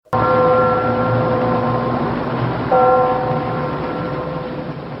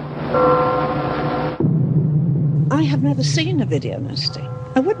never seen a video nasty.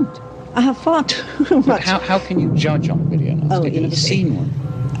 I wouldn't. I have far too much. How can you judge on video nasty? You've never seen one.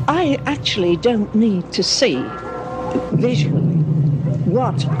 I actually don't need to see visually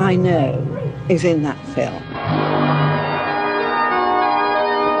what I know is in that film.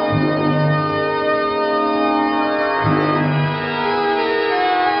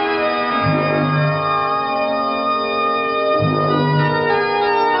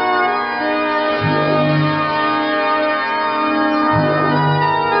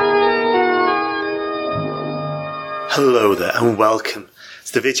 Hello there and welcome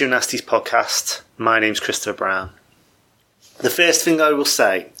to the Video Nasties podcast. My name's Christopher Brown. The first thing I will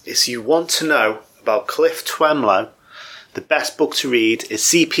say is you want to know about Cliff Twemlow, the best book to read is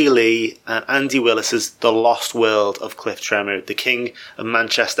C.P. Lee and Andy Willis's The Lost World of Cliff Twemlow, the king of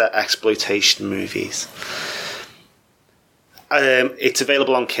Manchester exploitation movies. It's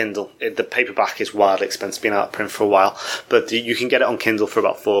available on Kindle. The paperback is wildly expensive, been out of print for a while, but you can get it on Kindle for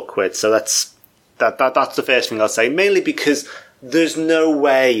about £4. So that's the first thing I'll say, mainly because there's no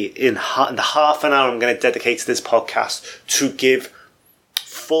way in the half an hour I'm going to dedicate to this podcast to give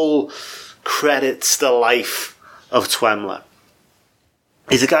full credit to the life of Twemlow.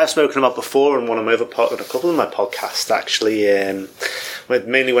 He's a guy I've spoken about before in a couple of my podcasts, actually,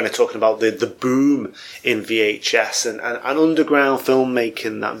 mainly when I'm talking about the boom in VHS and underground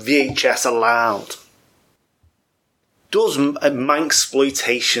filmmaking that VHS allowed. Does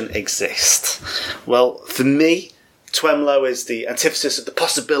Manxploitation exist? Well, for me, Twemlow is the antithesis of the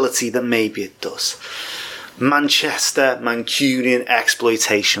possibility that maybe it does. Manchester, Mancunian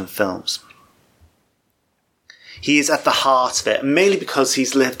exploitation films. He is at the heart of it, mainly because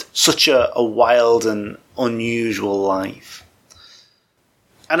he's lived such a wild and unusual life.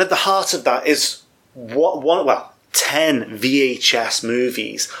 And at the heart of that is 10 VHS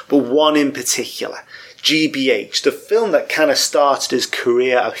movies, but one in particular. G.B.H, the film that kind of started his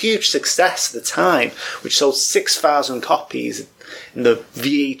career, a huge success at the time, which sold 6,000 copies in the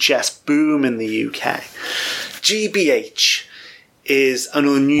VHS boom in the UK. G.B.H is an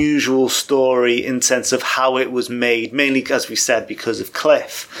unusual story in sense of how it was made, mainly, as we said, because of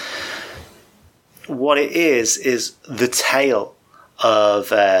Cliff. What it is the tale of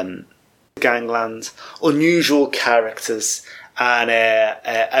gangland, unusual characters, and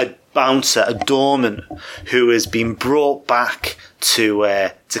a bouncer, a doorman, who has been brought back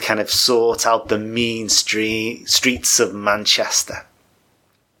to kind of sort out the mean streets of Manchester.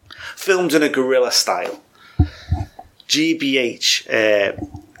 Filmed in a guerrilla style. G.B.H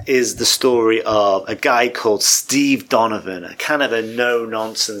is the story of a guy called Steve Donovan, a kind of a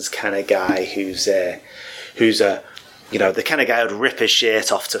no-nonsense kind of guy who's the kind of guy who'd rip his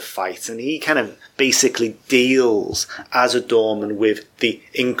shirt off to fight, and he kind of basically deals as a doorman with the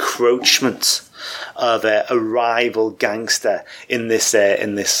encroachment of a rival gangster in this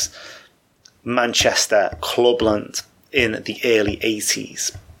Manchester clubland in the early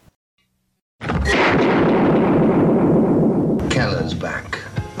 80s. Keller's back.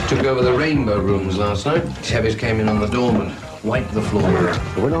 Took over the Rainbow Rooms last night. Tevis came in on the doorman, wiped the floor out.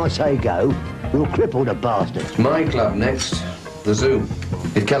 When I say go, we'll cripple the bastard. My club next, the zoo.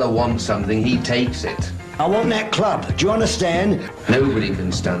 If Keller wants something, he takes it. I want that club, do you understand? Nobody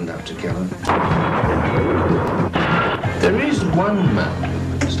can stand up to Keller. There is one man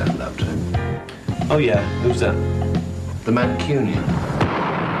who can stand up to him. Oh yeah, who's that? The Mancunian.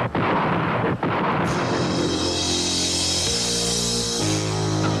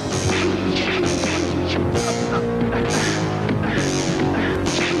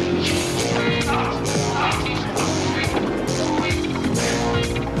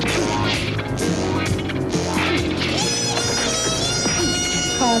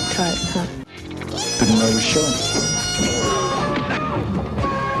 Hard type, huh? Didn't know he was showing.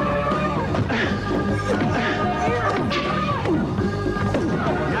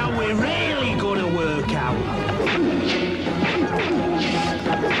 Now we're really gonna work out.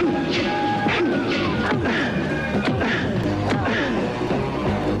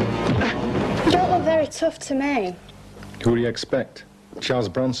 You don't look very tough to me. Who do you expect? Charles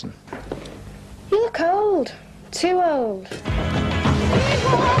Bronson? You look old. Too old.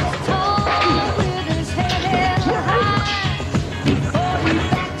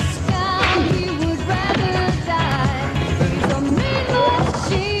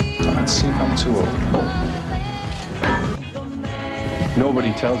 Let's see if I'm too old.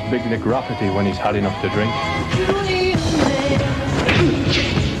 Nobody tells Big Nick Rafferty when he's had enough to drink.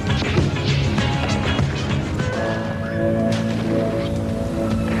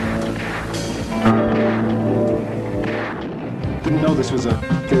 Didn't know this was a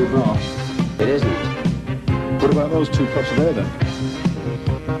gay bar. It isn't. But What about those two pups there, then?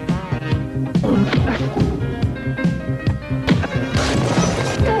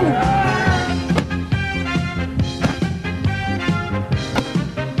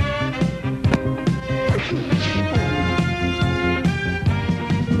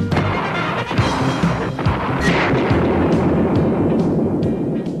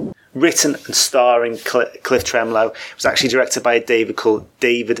 Written and starring Cliff Tremlow. It was actually directed by a David called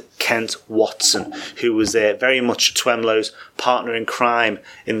David Kent Watson, who was very much Tremlow's partner in crime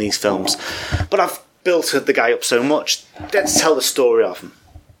in these films. But I've built the guy up so much, let's tell the story of him.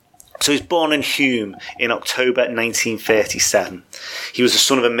 So he was born in Hume in October 1937. He was the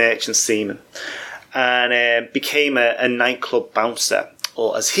son of a merchant seaman and became a nightclub bouncer,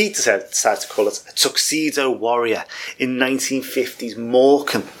 or as he decided to call it, a tuxedo warrior in 1950s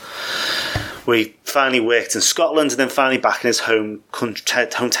Morecambe, where he finally worked in Scotland and then finally back in his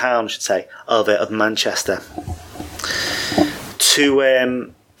hometown, I should say, of Manchester.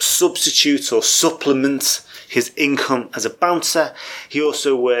 To substitute or supplement his income as a bouncer, he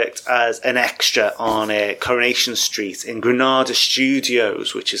also worked as an extra on Coronation Street in Granada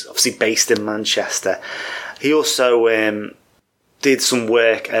Studios, which is obviously based in Manchester. He also did some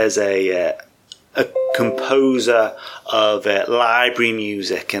work as a composer of library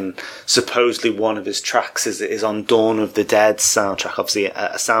music, and supposedly one of his tracks is on Dawn of the Dead soundtrack, obviously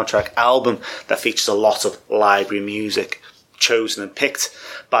a soundtrack album that features a lot of library music chosen and picked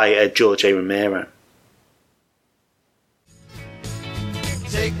by George A. Romero.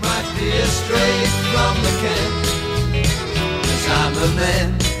 Take my fear straight from the can, 'cause I'm a man,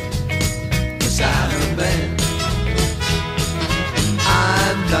 'cause I'm a man.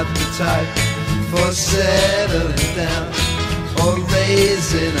 I'm not the type for settling down or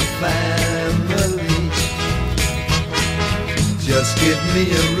raising a family. Just give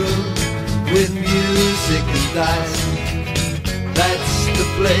me a room with music and dice. That's the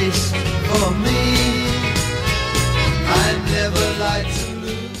place for me. I never like to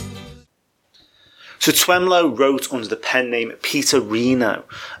lose. So Tremlow wrote under the pen name Peter Reno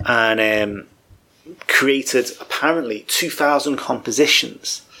and created apparently 2,000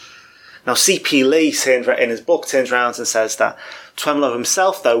 compositions. Now C.P. Lee in his book turns around and says that Tremlow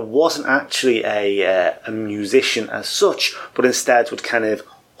himself, though, wasn't actually a musician as such, but instead would kind of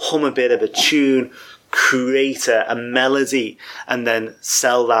hum a bit of a tune, create a melody, and then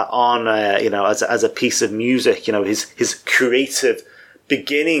sell that on, as a piece of music. You know, his creative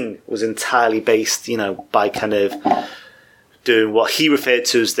beginning was entirely based, by kind of doing what he referred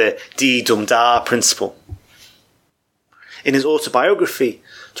to as the dee-dum-da principle. In his autobiography,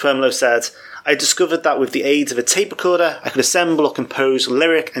 Tremlow said, "I discovered that with the aid of a tape recorder, I could assemble or compose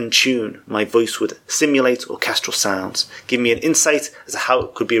lyric and tune. My voice would simulate orchestral sounds, give me an insight as to how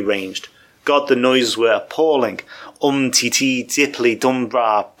it could be arranged. God, the noises were appalling. Ti-ti, dipply,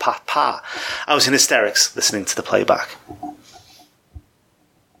 dum-bra, pa-pa. I was in hysterics listening to the playback."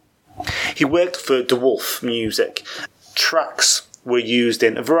 He worked for DeWolf Music. Tracks were used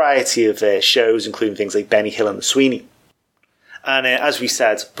in a variety of shows, including things like Benny Hill and the Sweeney. And as we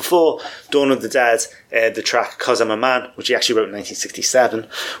said before, Dawn of the Dead, the track "'Cause I'm a Man," which he actually wrote in 1967,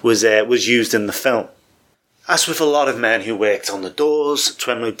 was used in the film. As with a lot of men who worked on the Doors,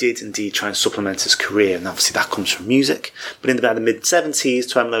 Tremlow did indeed try and supplement his career, and obviously that comes from music. But in about the mid-70s,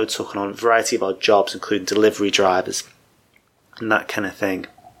 Tremlow took on a variety of odd jobs, including delivery drivers and that kind of thing.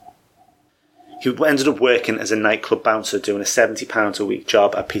 He ended up working as a nightclub bouncer, doing a £70 a week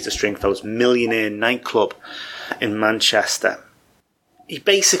job at Peter Stringfellow's Millionaire nightclub in Manchester. He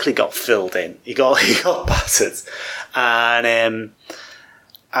basically got filled in. He got battered, and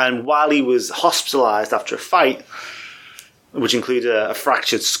while he was hospitalised after a fight, which included a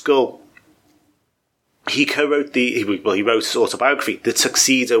fractured skull, he wrote his autobiography, The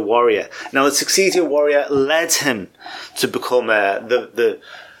Tuxedo Warrior. Now, The Tuxedo Warrior led him to become the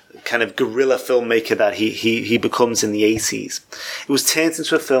kind of guerrilla filmmaker that he becomes in the 80s. It was turned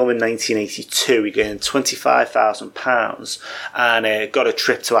into a film in 1982. He gained £25,000 and got a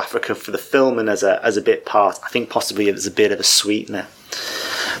trip to Africa for the filming as a bit part. I think possibly it was a bit of a sweetener.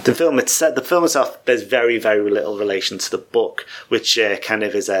 The film itself bears very, very little relation to the book, which kind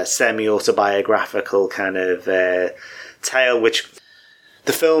of is a semi-autobiographical kind of tale, which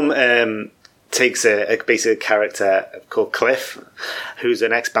the film takes a basic character called Cliff, who's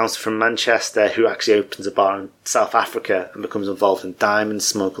an ex-bouncer from Manchester who actually opens a bar in South Africa and becomes involved in diamond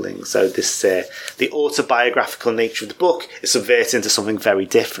smuggling. So this the autobiographical nature of the book is subverted into something very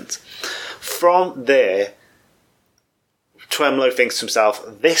different. From there, Tremlow thinks to himself,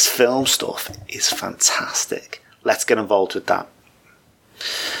 this film stuff is fantastic. Let's get involved with that.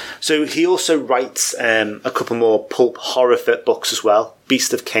 So he also writes a couple more pulp horror books as well.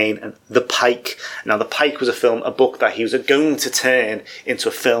 Beast of Cain and The Pike. Now, The Pike was a book that he was going to turn into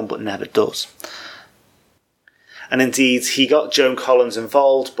a film, but never does. And indeed, he got Joan Collins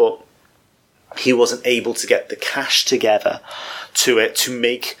involved, but he wasn't able to get the cash together to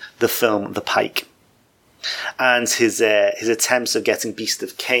make the film The Pike. And his attempts of getting Beast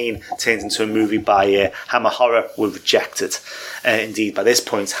of Cain turned into a movie by Hammer Horror were rejected. Indeed, by this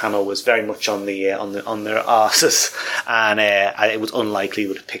point, Hammer was very much on their arses, and it was unlikely he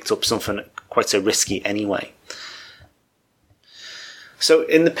would have picked up something quite so risky anyway. So,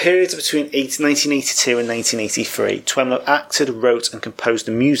 in the periods between 1982 and 1983, Twemlow acted, wrote, and composed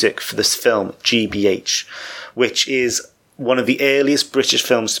the music for this film, G.B.H., which is one of the earliest British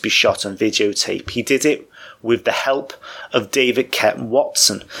films to be shot on videotape. He did it with the help of David Kent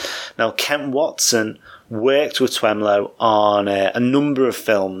Watson. Now, Kent Watson worked with Twemlow on a number of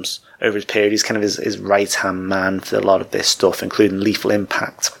films over his period. He's kind of his right-hand man for a lot of this stuff, including Lethal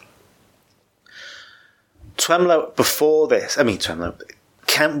Impact.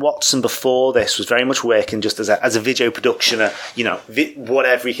 Kent Watson before this was very much working just as a video production,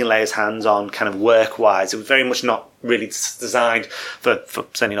 whatever he can lay his hands on, kind of work-wise. It was very much not really designed for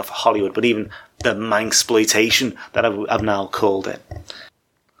certainly not for Hollywood, but even the Manxploitation that I've now called it.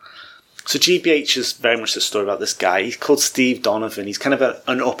 So G.B.H. is very much the story about this guy. He's called Steve Donovan. He's kind of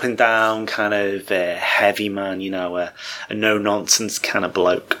an up-and-down kind of heavy man, a no-nonsense kind of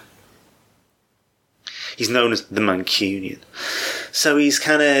bloke. He's known as the Mancunian. So he's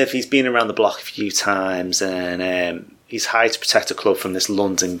been around the block a few times, and he's hired to protect a club from this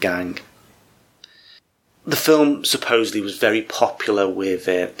London gang. The film supposedly was very popular with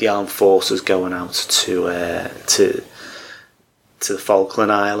the armed forces going out to the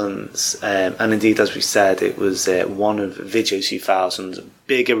Falkland Islands, and indeed, as we said, it was one of Video 2000's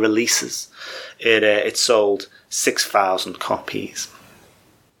bigger releases. It sold 6,000 copies.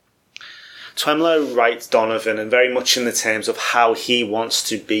 Twemlow writes Donovan, and very much in the terms of how he wants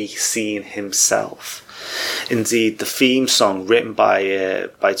to be seen himself. Indeed, the theme song written by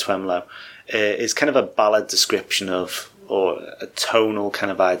Twemlow is kind of a ballad description of, or a tonal kind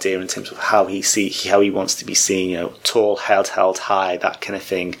of idea in terms of how he wants to be seen. Tall, held high, that kind of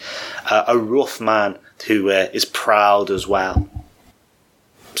thing. A rough man who is proud as well.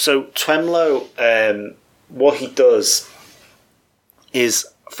 So Twemlow, what he does is,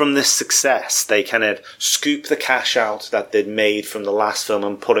 from this success, they kind of scoop the cash out that they'd made from the last film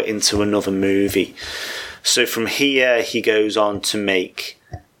and put it into another movie. So from here, he goes on to make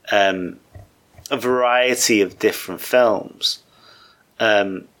a variety of different films.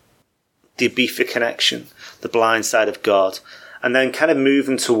 The Ibiza Connection, The Blind Side of God, and then kind of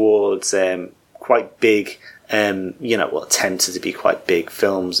moving towards quite big, what attempted to be quite big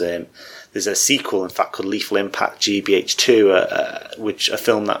films. There's a sequel, in fact, called Lethal Impact G.B.H. 2, which a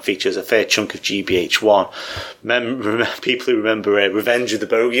film that features a fair chunk of G.B.H. 1. People who remember Revenge of the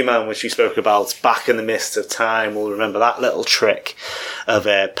Bogeyman, which we spoke about back in the mist of time, will remember that little trick of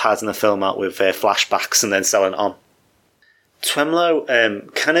padding the film out with flashbacks and then selling it on. Twemlow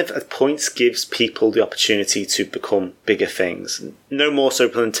kind of at points gives people the opportunity to become bigger things. No more so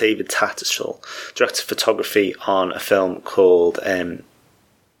than David Tattersall directed photography on a film called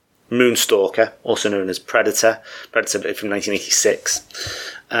Moonstalker, also known as Predator from 1986,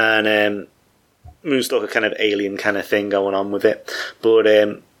 and Moonstalker kind of alien kind of thing going on with it. But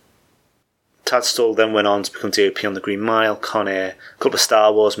Tattersall then went on to become DOP on The Green Mile, Con Air, a couple of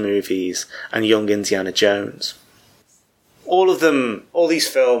Star Wars movies, and Young Indiana Jones. All these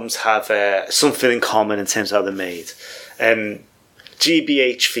films have something in common in terms of how they're made.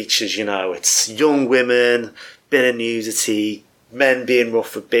 G.B.H. features, it's young women, bit of nudity, men being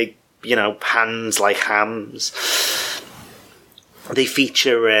rough with big, hands like hams. They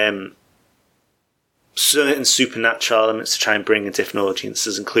feature certain supernatural elements to try and bring in different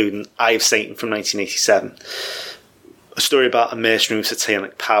audiences, including Eye of Satan from 1987, a story about a mercenary with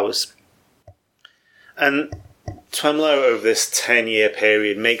satanic powers. And Twemlow, over this 10-year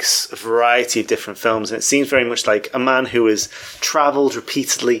period, makes a variety of different films, and it seems very much like a man who has travelled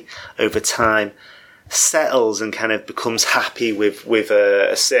repeatedly over time, settles and kind of becomes happy with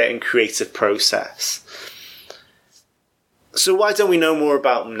a certain creative process. So why don't we know more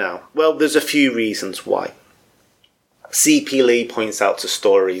about him now? Well, there's a few reasons why. C.P. Lee points out to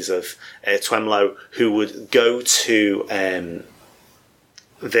stories of Twemlow who would go to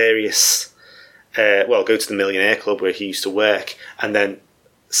go to the Millionaire Club where he used to work, and then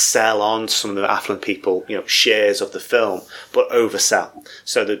sell on to some of the affluent people, shares of the film, but oversell.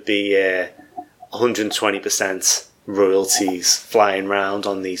 So there'd be 120% royalties flying around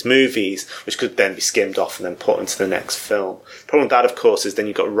on these movies, which could then be skimmed off and then put into the next film. The problem with that, of course, is then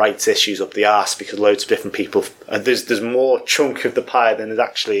you've got rights issues up the arse because loads of different people, and there's more chunk of the pie than it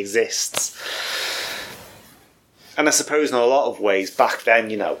actually exists. And I suppose in a lot of ways, back then,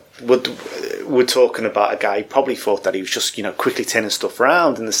 we're talking about a guy who probably thought that he was just, quickly turning stuff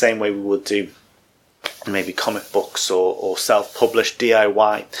around in the same way we would do maybe comic books or self-published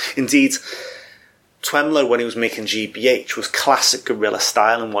DIY. Indeed, Twemlow, when he was making G.B.H, was classic guerrilla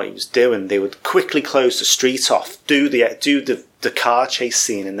style in what he was doing. They would quickly close the street off, do the car chase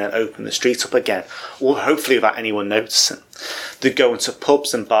scene, and then open the street up again, or hopefully without anyone noticing. They'd go into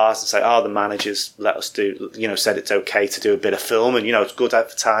pubs and bars and say, the managers let us do, said it's okay to do a bit of film, and, it's good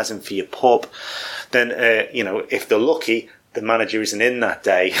advertising for your pub. Then, if they're lucky, the manager isn't in that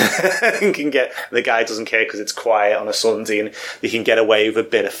day and the guy doesn't care because it's quiet on a Sunday and they can get away with a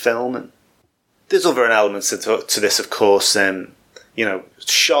bit of filming. There's other elements to this, of course.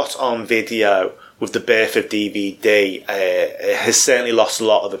 Shot on video with the birth of DVD has certainly lost a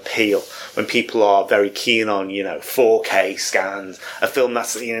lot of appeal when people are very keen on, 4K scans. A film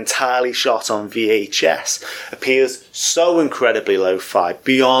that's entirely shot on VHS appears so incredibly lo-fi,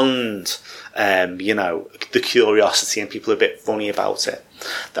 beyond, the curiosity, and people are a bit funny about it.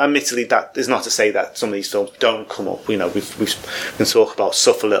 Admittedly, that is not to say that some of these films don't come up. We can talk about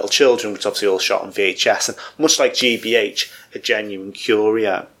Suffer Little Children, which obviously all shot on VHS, and much like G.B.H, a genuine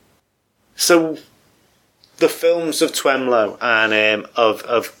curio. So, the films of Twemlow and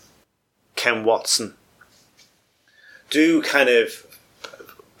of Ken Watson do kind of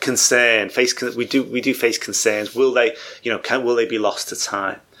we do face concerns. Will they, will they be lost to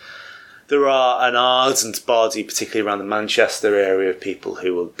time? There are an ardent body, particularly around the Manchester area, of people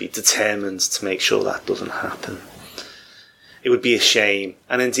who will be determined to make sure that doesn't happen. It would be a shame.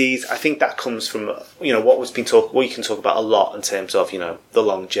 And indeed, I think that comes from, what you can talk about a lot in terms of, the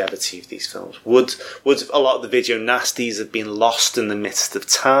longevity of these films. Would a lot of the video nasties have been lost in the midst of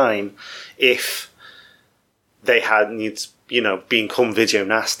time if they hadn't, become video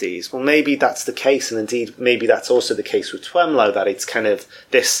nasties? Well, maybe that's the case. And indeed, maybe that's also the case with Twemlow, that it's kind of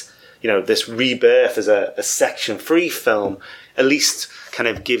this rebirth as a Section 3 film, at least kind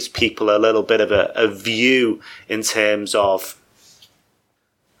of gives people a little bit of a view in terms of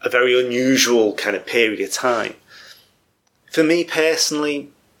a very unusual kind of period of time. For me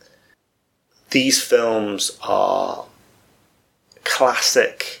personally, these films are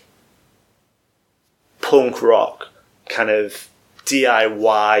classic punk rock kind of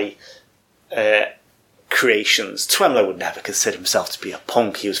DIY creations. Twemlow would never consider himself to be a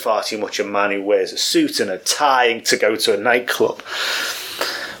punk. He was far too much a man who wears a suit and a tie to go to a nightclub.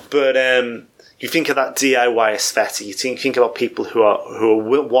 But you think of that DIY aesthetic. You think about people who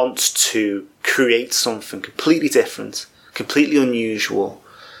want to create something completely different, completely unusual,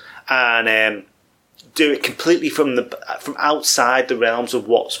 and do it completely from outside the realms of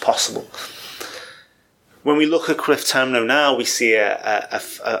what's possible. When we look at Cliff Twemlow now, we see a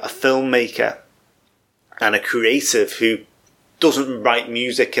filmmaker and a creative who doesn't write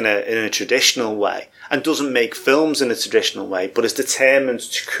music in a traditional way and doesn't make films in a traditional way, but is determined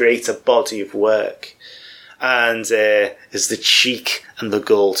to create a body of work and has the cheek and the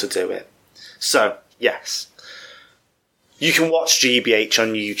gall to do it. So, yes, you can watch G.B.H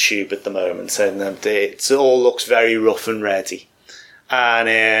on YouTube at the moment, and it all looks very rough and ready.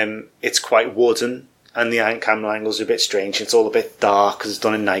 And it's quite wooden, and the camera angles are a bit strange. It's all a bit dark because it's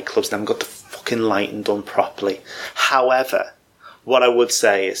done in nightclubs. They haven't got the fucking lighting done properly. However, what I would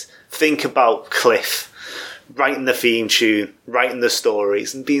say is think about Cliff writing the theme tune, writing the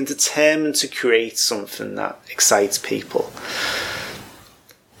stories, and being determined to create something that excites people.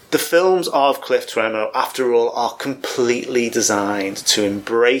 The films of Cliff Twemlow, after all, are completely designed to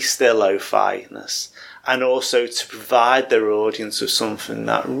embrace their lo-fi-ness and also to provide their audience with something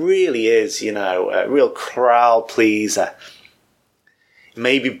that really is, a real crowd pleaser.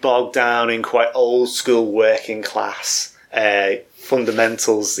 Maybe bogged down in quite old school working class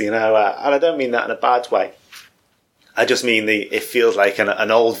fundamentals, and I don't mean that in a bad way. I just mean it feels like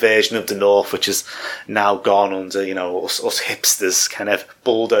an old version of the North, which is now gone under, us hipsters kind of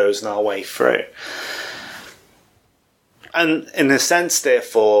bulldozing our way through. And in a sense,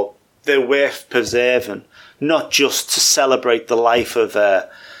 therefore, they're worth preserving, not just to celebrate the life of a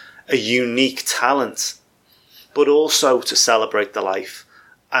unique talent, but also to celebrate the life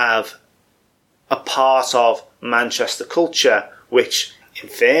of a part of Manchester culture, which, in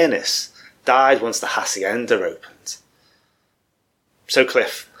fairness, died once the Hacienda opened. So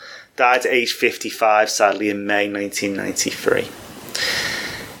Cliff died at age 55, sadly, in May 1993.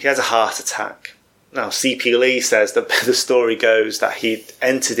 He had a heart attack. Now, C.P. Lee says that the story goes that he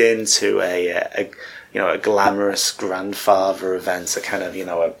entered into a glamorous grandfather event, a kind of,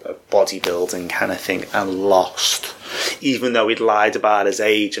 a bodybuilding kind of thing, and lost, even though he'd lied about his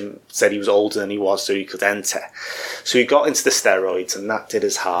age and said he was older than he was so he could enter. So he got into the steroids, and that did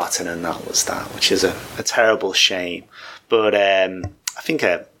his heart in, and that was that, which is a terrible shame. But I think,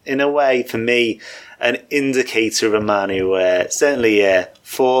 in a way, for me, an indicator of a man who certainly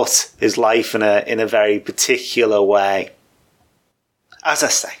fought his life in a very particular way. As I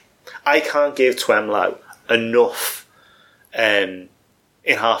say, I can't give Twemlow enough in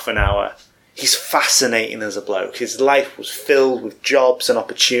half an hour. He's fascinating as a bloke. His life was filled with jobs and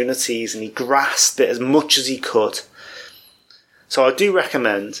opportunities, and he grasped it as much as he could. So I do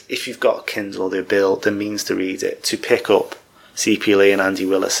recommend, if you've got a Kindle, the means to read it, to pick up C.P. Lee and Andy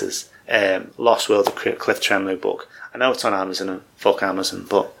Willis's Lost World of Cliff Tremlow book. I know it's on Amazon, and fuck Amazon,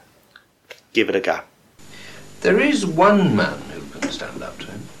 but give it a go. There is one man who can stand up to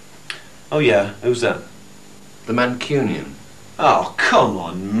him. Oh yeah, who's that? The Mancunian. Oh, come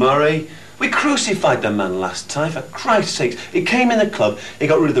on, Murray. We crucified the man last time, for Christ's sake. He came in the club, he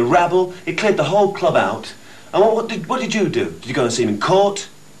got rid of the rabble, he cleared the whole club out. And what did you do? Did you go and see him in court?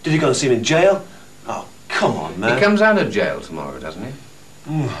 Did you go and see him in jail? Oh, come on, man. He comes out of jail tomorrow, doesn't he?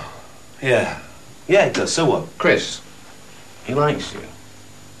 Yeah. Yeah, he does. So what? Chris, he likes you.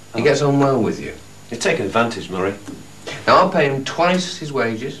 He gets on well with you. You're taking advantage, Murray. Now, I'll pay him twice his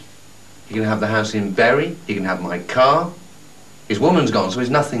wages. He can have the house in Bury. He can have my car. His woman's gone, so there's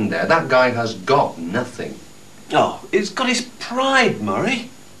nothing there. That guy has got nothing. Oh, he's got his pride, Murray.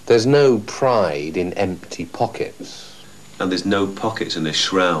 There's no pride in empty pockets. And there's no pockets in this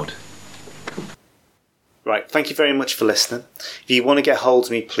shroud. Right, thank you very much for listening. If you want to get hold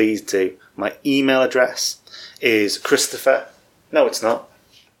of me, please do. My email address is Christopher. No, it's not.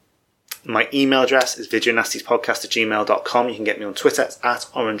 My email address is videonastispodcast@gmail.com. You can get me on Twitter. It's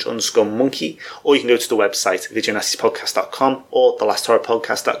 @orange_monkey. Or you can go to the website, videonastispodcast.com or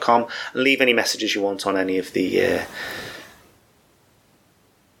thelasthorrorpodcast.com, and leave any messages you want on any of the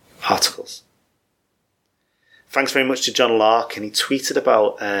articles. Thanks very much to John Larkin. He tweeted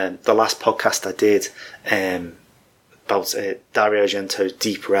about the last podcast I did about Dario Argento's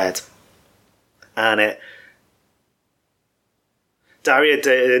Deep Red. And Daria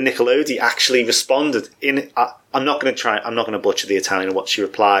Nicolodi actually responded in. I'm not going to butcher the Italian of what she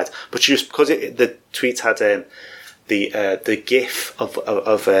replied, but she was, because the tweet had the GIF of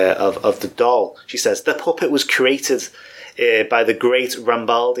the doll. She says the puppet was created by the great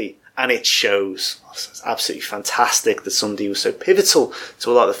Rambaldi, and it shows. It's absolutely fantastic that somebody who was so pivotal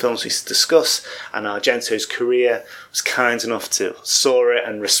to a lot of the films we discuss, and Argento's career, was kind enough to saw it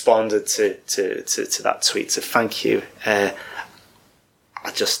and responded to that tweet. So thank you.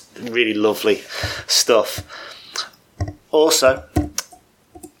 Just really lovely stuff. Also,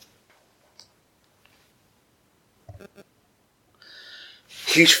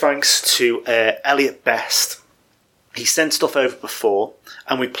 huge thanks to Elliot Best. He sent stuff over before,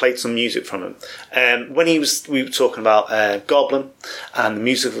 and we played some music from him. When we were talking about Goblin and the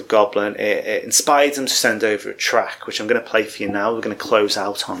music of Goblin, it inspired him to send over a track, which I'm going to play for you now. We're going to close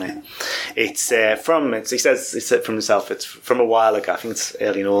out on it. He said from himself, it's from a while ago. I think it's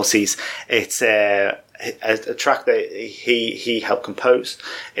early noughties. It's a track that he helped compose.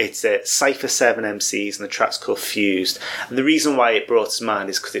 It's Cypher 7 MCs, and the track's called Fused. And the reason why it brought to mind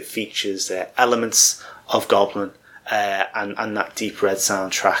is because it features elements of Goblin. And that Deep Red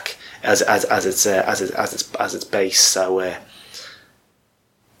soundtrack as its base. So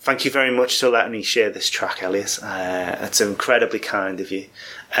thank you very much for letting me share this track, Elias. It's incredibly kind of you,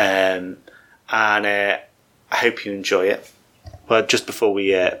 and I hope you enjoy it. But just before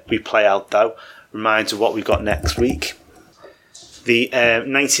we play out, though, reminder of what we've got next week: the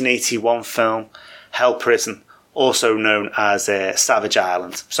 1981 film Hell Prison, also known as Savage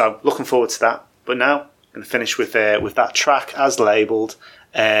Island. So looking forward to that. But now, I'm going to finish with that track as labelled,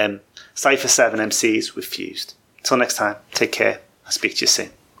 Cypher 7 MCs with Fused. Until next time, take care. I'll speak to you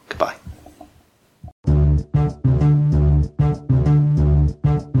soon. Goodbye.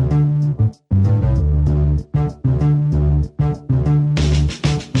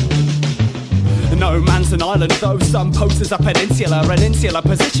 No man's an island, though some poses a peninsula. An insular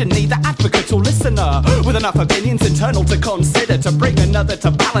position, neither advocate or listener, with enough opinions internal to consider, to bring another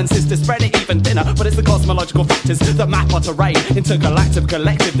to balance is to spread it even thinner. But it's the cosmological factors that map our terrain into galactic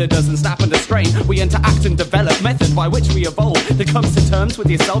collective that doesn't snap under strain. We interact and develop method by which we evolve. That comes to terms with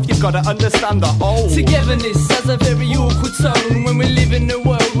yourself, you've got to understand the whole. Togetherness has a very awkward zone when we live in a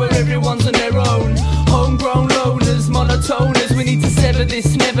world where everyone's on their own. Homegrown loners, monotoners. We need to sever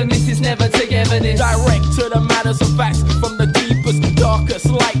this, never misses, never togetherness. Direct to the matters of facts, from the deepest, darkest,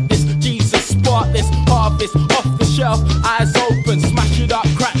 like this. Jesus, spark this, harvest off the shelf, eyes open, smash it up,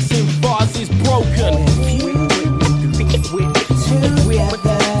 cracks in vases broken.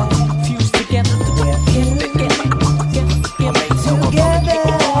 Fused together.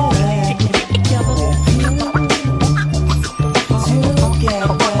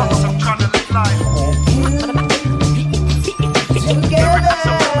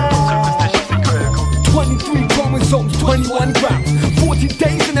 Chromosomes, 21 grams, 40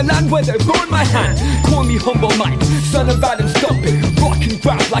 days in a land where they ruin my hand. Call me humble Mike, son of Adam, stop it. Rock and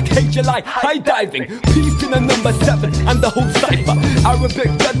grab like HLI, high diving. Peace in the number 7 and the whole cipher.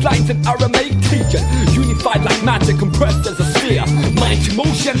 Arabic bloodlines and Aramaic teachers, unified like matter, compressed as a sphere. Mind to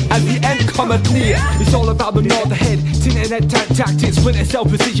motion as the end cometh near. It's all about the north ahead, internet tactics. Splinter cell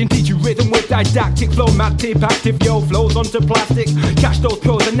precision, teach you rhythm with didactic flow. Map tape active, yo, flows onto plastic. Catch those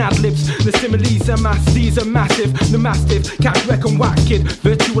pros and ad-libs. The similes are mass, these are massive. The mastiff, catch, wreck and whack kid.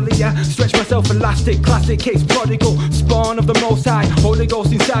 Virtually, yeah, stretch myself elastic. Classic case, prodigal, spawn of the most high. Holy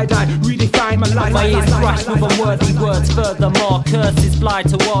Ghost inside, I redefine my life. My ears crash with unworthy words. Furthermore, curses fly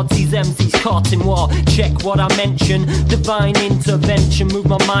towards these MCs caught in war. Check what I mention, divine intervention. Move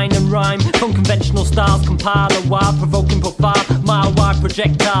my mind and rhyme from conventional styles. Compile a wild, provoking profile. Mile-wide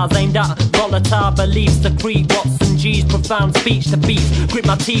projectiles aimed at volatile beliefs. To creep Watson G's profound speech to beat. Grip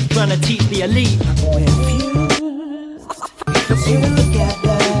my teeth, trying to teach the elite.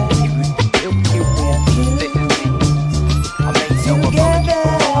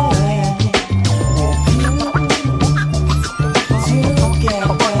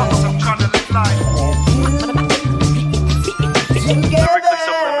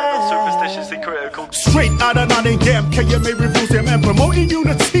 Straight out of Nottingham, KMA reviews them and promoting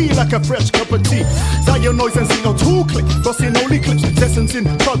unity like a fresh cup of tea. Zion noise and CO2 click, busting only clips. Lessons in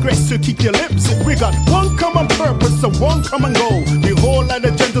progress to keep your lips. We got one common purpose and one common goal. We hold like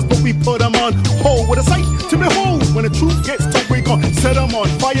agendas, but we put them on hold. With a sight to behold, when the truth gets told, we gon' set them on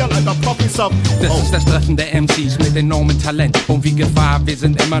fire like the prophets of old. Das ist das Treffen der MCs mit enormem Talent. Und wie Gefahr, wir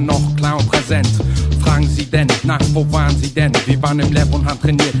sind immer noch klar und präsent. Fragen Sie denn, nach wo waren Sie denn? Wir waren im Lab und haben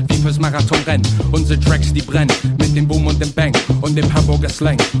trainiert, wie fürs Marathonrennen. Unsere Tracks, die brennen, mit dem Boom und dem Bang und dem Hamburger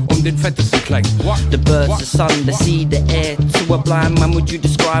Slang und den fettesten Klang. The birds, the sun, the sea, the air. To a blind man, would you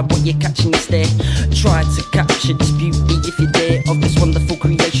describe what you're catching instead? Try to capture this beauty if you're there of this wonderful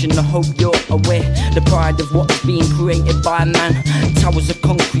creation. I hope you're aware. The pride of what's being created by man. Towers of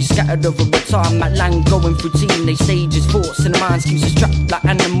concrete scattered over a tarmac land, going through teenage stages. Thoughts in the minds keeps us trapped like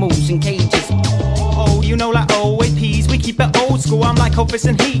animals in cages. Oh, you know, like OAPs, we keep it old school. I'm like Office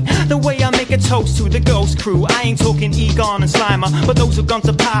and Heat. The way I make a toast to the ghost crew. I ain't talking Egon and Slimer, but those who've gone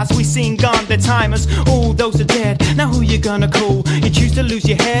to pass, we seen gone, their timers. All those are dead. Now who you gonna call? You choose to lose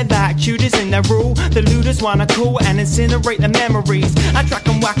your head like Judas in their rule. The looters wanna call and incinerate their memories. I track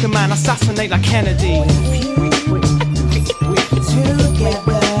and whack a man, assassinate like Kennedy.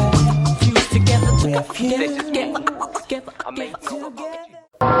 Fused together,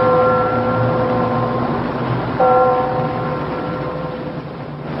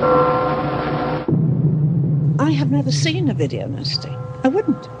 I have never seen a video nasty. I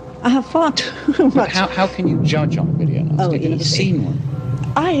wouldn't. I have far too much. How can you judge on video nasty? You've never seen one.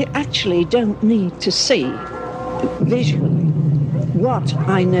 I actually don't need to see visually what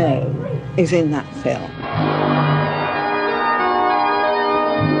I know is in that film.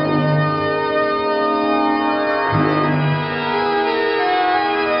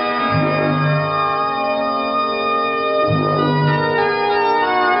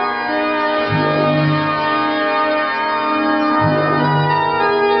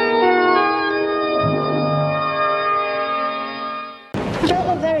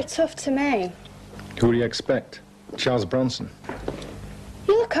 Tough to me. Who do you expect? Charles Bronson?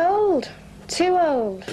 You look old. Too old.